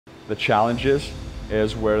the challenges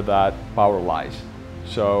is where that power lies.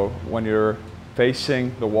 So when you're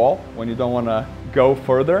facing the wall, when you don't want to go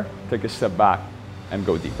further, take a step back and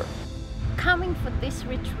go deeper. Coming for this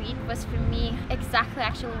retreat was for me exactly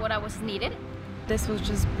actually what I was needed. This was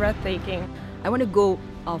just breathtaking. I want to go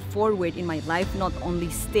forward in my life, not only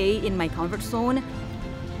stay in my comfort zone.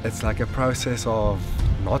 It's like a process of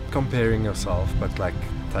not comparing yourself, but like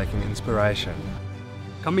taking inspiration.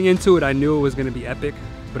 Coming into it, I knew it was going to be epic,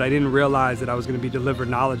 but I didn't realize that I was going to be delivered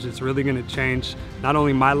knowledge that's really going to change not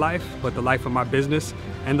only my life, but the life of my business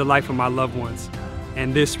and the life of my loved ones.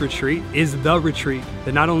 And this retreat is the retreat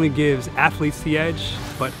that not only gives athletes the edge,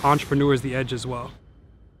 but entrepreneurs the edge as well.